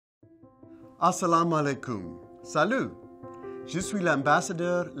Assalamu alaikum. Salut. Je suis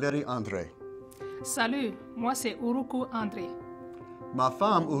l'ambassadeur André. Salut, moi c'est Ouroukou André. Ma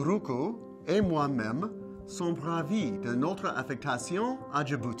femme Ouroukou et moi-même sommes ravis de notre affectation à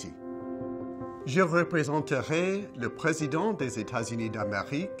Djibouti. Je représenterai le président des États-Unis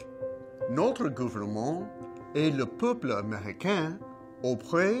d'Amérique, notre gouvernement et le peuple américain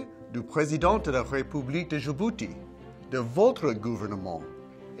auprès du président de la République de Djibouti, de votre gouvernement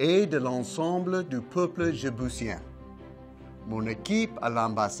et de l'ensemble du peuple djiboutien. Mon équipe à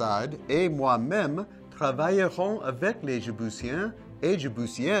l'ambassade et moi-même travaillerons avec les Djiboutiens et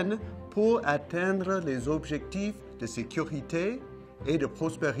Djiboutiennes pour atteindre les objectifs de sécurité et de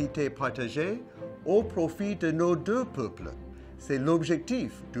prospérité partagée au profit de nos deux peuples. C'est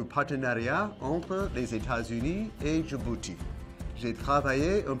l'objectif du partenariat entre les États-Unis et Djibouti. J'ai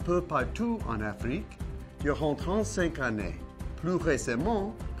travaillé un peu partout en Afrique durant 35 années, plus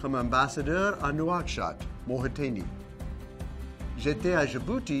récemment comme ambassadeur à Nouakchott, Mauritanie. J'étais à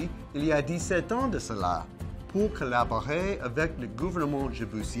Djibouti il y a 17 ans de cela pour collaborer avec le gouvernement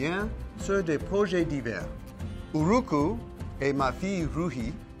djiboutien sur des projets divers. Ouroukou et ma fille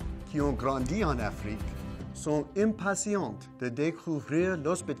Ruhi, qui ont grandi en Afrique, sont impatientes de découvrir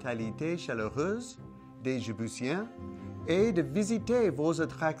l'hospitalité chaleureuse des Djiboutiens et de visiter vos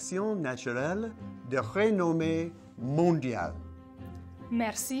attractions naturelles de renommée mondiale.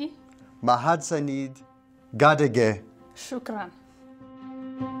 Merci. Mahad Sanid, Gadege. Shukran.